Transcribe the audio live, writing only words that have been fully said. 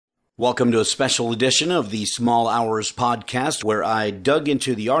Welcome to a special edition of the Small Hours podcast, where I dug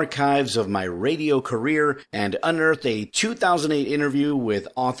into the archives of my radio career and unearthed a 2008 interview with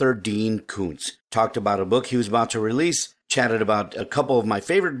author Dean Koontz. Talked about a book he was about to release, chatted about a couple of my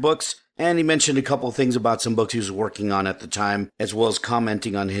favorite books, and he mentioned a couple of things about some books he was working on at the time, as well as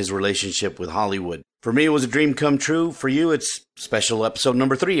commenting on his relationship with Hollywood. For me, it was a dream come true. For you, it's special episode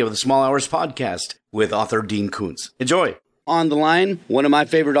number 3 of the Small Hours podcast with author Dean Koontz. Enjoy. On the line, one of my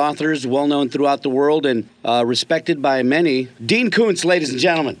favorite authors, well-known throughout the world and respected by many, Dean Koontz, ladies and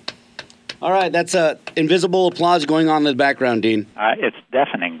gentlemen. All right, that's invisible applause going on in the background, Dean. It's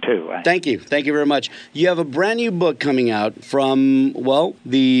deafening, too. Thank you. Thank you very much. You have a brand new book coming out from, well,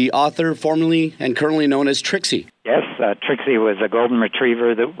 the author formerly and currently known as Trixie. Yes, Trixie was a golden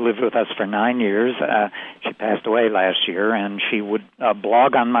retriever that lived with us for 9 years. She passed away last year, and she would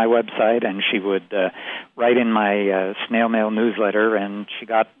blog on my website, and she would write in my snail mail newsletter, and she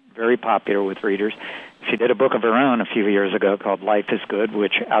got very popular with readers. She did a book of her own a few years ago called Life is Good,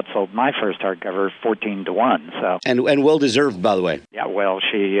 which outsold my first hardcover 14-1. So, and well-deserved, by the way. Yeah, well,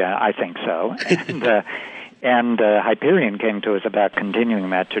 I think so. And Hyperion came to us about continuing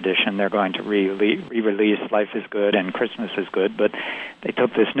that tradition. They're going to re-release Life is Good and Christmas is Good, but they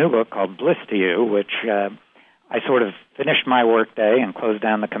took this new book called Bliss to You, which I sort of finished my work day and closed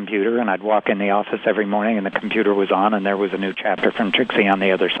down the computer, and I'd walk in the office every morning, and the computer was on, and there was a new chapter from Trixie on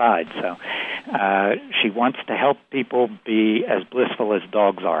the other side. So she wants to help people be as blissful as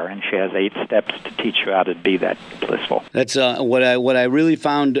dogs are, and she has 8 steps to teach you how to be that blissful. That's what I really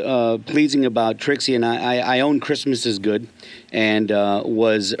found pleasing about Trixie, and I own Christmas is Good, and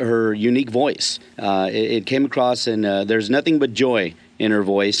was her unique voice. It came across, and there's nothing but joy in her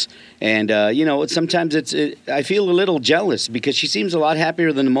voice, and sometimes I feel a little jealous because she seems a lot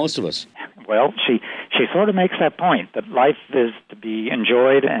happier than most of us. Well, she sort of makes that point, that life is to be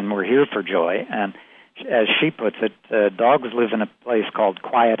enjoyed, and we're here for joy. And as she puts it, dogs live in a place called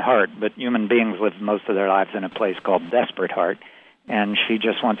Quiet Heart, but human beings live most of their lives in a place called Desperate Heart. And she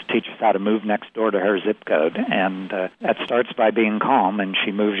just wants to teach us how to move next door to her zip code. And that starts by being calm, and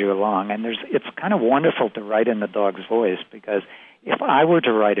she moves you along. And it's kind of wonderful to write in the dog's voice, because if I were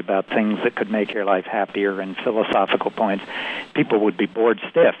to write about things that could make your life happier and philosophical points, people would be bored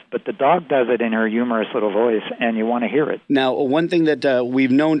stiff. But the dog does it in her humorous little voice, and you want to hear it. Now, one thing that we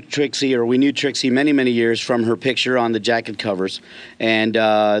knew Trixie many, many years from her picture on the jacket covers, and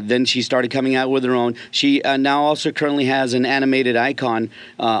then she started coming out with her own. She now also currently has an animated icon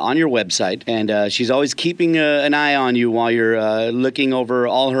on your website, and she's always keeping an eye on you while you're looking over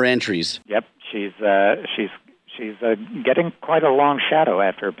all her entries. Yep, she's getting quite a long shadow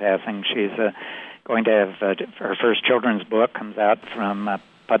after her passing. She's going to have her first children's book comes out from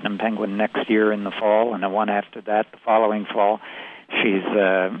Putnam Penguin next year in the fall, and the one after that the following fall.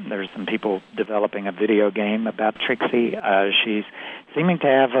 There's some people developing a video game about Trixie. She's seeming to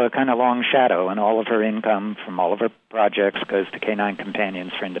have a kind of long shadow, and all of her income from all of her projects goes to Canine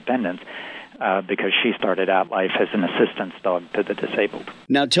Companions for Independence. Because she started out life as an assistance dog to the disabled.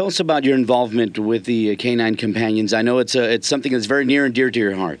 Now, tell us about your involvement with the Canine Companions. I know it's something that's very near and dear to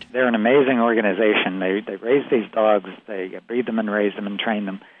your heart. They're an amazing organization. They raise these dogs, they breed them and raise them and train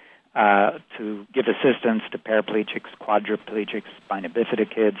them to give assistance to paraplegics, quadriplegics, spina bifida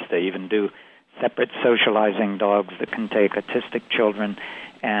kids. They even do separate socializing dogs that can take autistic children,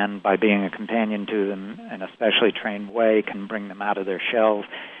 and by being a companion to them in a specially trained way, can bring them out of their shells,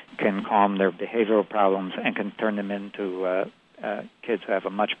 can calm their behavioral problems, and can turn them into kids who have a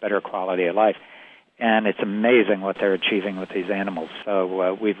much better quality of life. And it's amazing what they're achieving with these animals.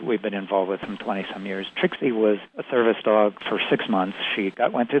 So we've been involved with them 20-some years. Trixie was a service dog for 6 months. She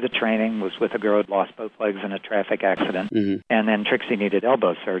went through the training, was with a girl who lost both legs in a traffic accident, and then Trixie needed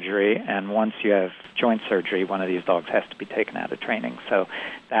elbow surgery. And once you have joint surgery, one of these dogs has to be taken out of training. So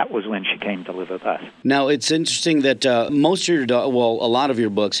that was when she came to live with us. Now, it's interesting that most of your a lot of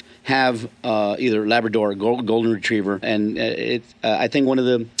your books have either Labrador or Golden Retriever, and I think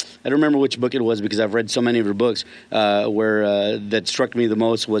I don't remember which book it was because I've read so many of your books, where that struck me the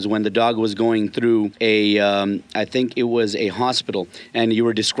most was when the dog was going through I think it was a hospital, and you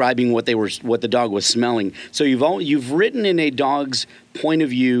were describing what the dog was smelling. So you've written in a dog's point of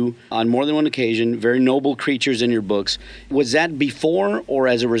view on more than one occasion, very noble creatures in your books. Was that before or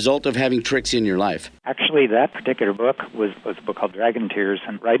as a result of having Trixie in your life? Actually, that particular book was a book called Dragon Tears,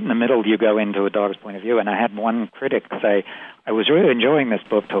 and right in the middle you go into a dog's point of view, and I had one critic say, I was really enjoying this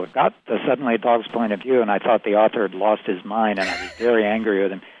book till it got to suddenly a dog's point of view, and I thought the author had lost his mind, and I was very angry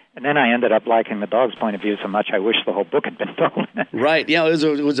with him. And then I ended up liking the dog's point of view so much I wish the whole book had been told. Right. Yeah,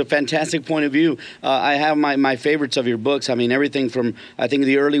 it was a fantastic point of view. I have my favorites of your books. I mean, everything from, I think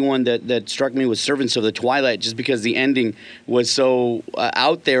the early one that struck me was Servants of the Twilight, just because the ending was so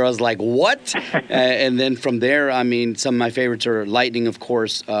out there. I was like, what? And then from there, I mean, some of my favorites are Lightning, of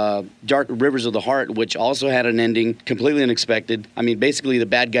course, Dark Rivers of the Heart, which also had an ending completely unexpected. I mean, basically the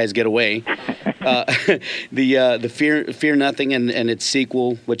bad guys get away. The Fear Nothing and its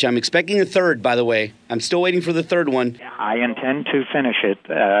sequel, which I'm expecting a third, by the way. I'm still waiting for the third one. I intend to finish it.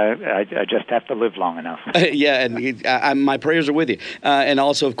 I just have to live long enough. Yeah, and my prayers are with you. And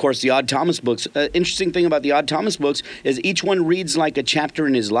also, of course, the Odd Thomas books. Interesting thing about the Odd Thomas books is each one reads like a chapter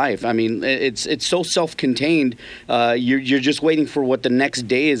in his life. I mean, it's so self-contained. You're just waiting for what the next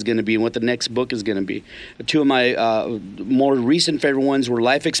day is going to be and what the next book is going to be. Two of my more recent favorite ones were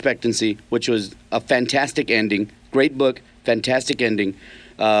Life Expectancy, which was a fantastic ending. Great book, fantastic ending.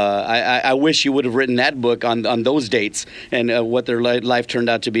 I wish you would have written that book on those dates and what their life turned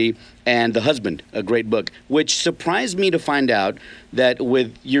out to be. And The Husband, a great book, which surprised me to find out that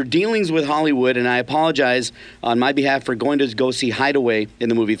with your dealings with Hollywood, and I apologize on my behalf for going to go see Hideaway in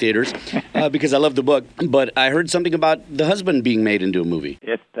the movie theaters because I love the book, but I heard something about The Husband being made into a movie.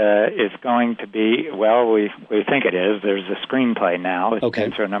 It is going to be, well, we think it is. There's a screenplay now. It's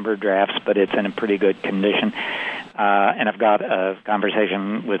been through a number of drafts, but it's in a pretty good condition. And I've got a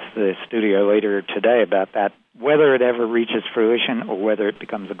conversation with the studio later today about that. Whether it ever reaches fruition or whether it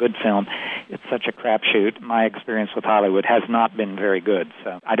becomes a good film, it's such a crapshoot. My experience with Hollywood has not been very good,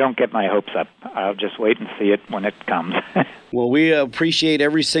 so I don't get my hopes up. I'll just wait and see it when it comes. Well, we appreciate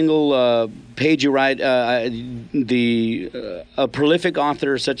every single page you write. A prolific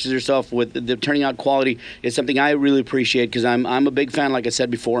author such as yourself with the turning out quality is something I really appreciate because I'm a big fan, like I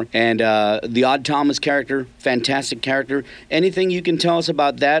said before. And the Odd Thomas character, fantastic character. Anything you can tell us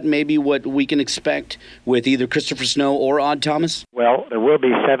about that? Maybe what we can expect with either Christopher Snow or Odd Thomas? Well, there will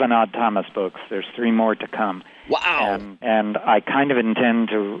be 7 Odd Thomas books. There's 3 more to come. Wow. And I kind of intend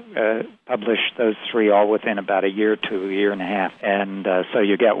to publish those 3 all within about a year to a year and a half. And so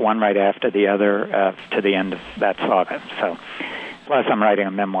you get one right after the other to the end of that saga. So, plus I'm writing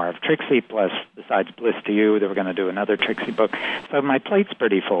a memoir of Trixie, plus besides Bliss to You, they were going to do another Trixie book. So my plate's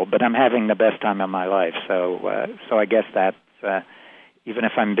pretty full, but I'm having the best time of my life. So I guess that's... even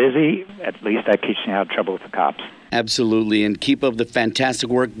if I'm busy, at least that keeps me out of trouble with the cops. Absolutely, and keep up the fantastic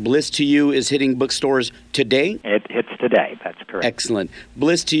work. Bliss to You is hitting bookstores today? It hits today, that's correct. Excellent.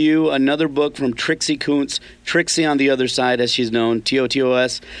 Bliss to You, another book from Trixie Koontz, Trixie on the Other Side, as she's known,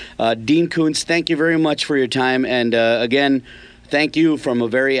 TOTOS. Dean Koontz, thank you very much for your time, and again, thank you from a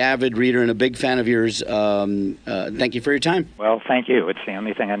very avid reader and a big fan of yours. Thank you for your time. Well, thank you. It's the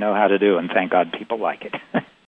only thing I know how to do, and thank God people like it.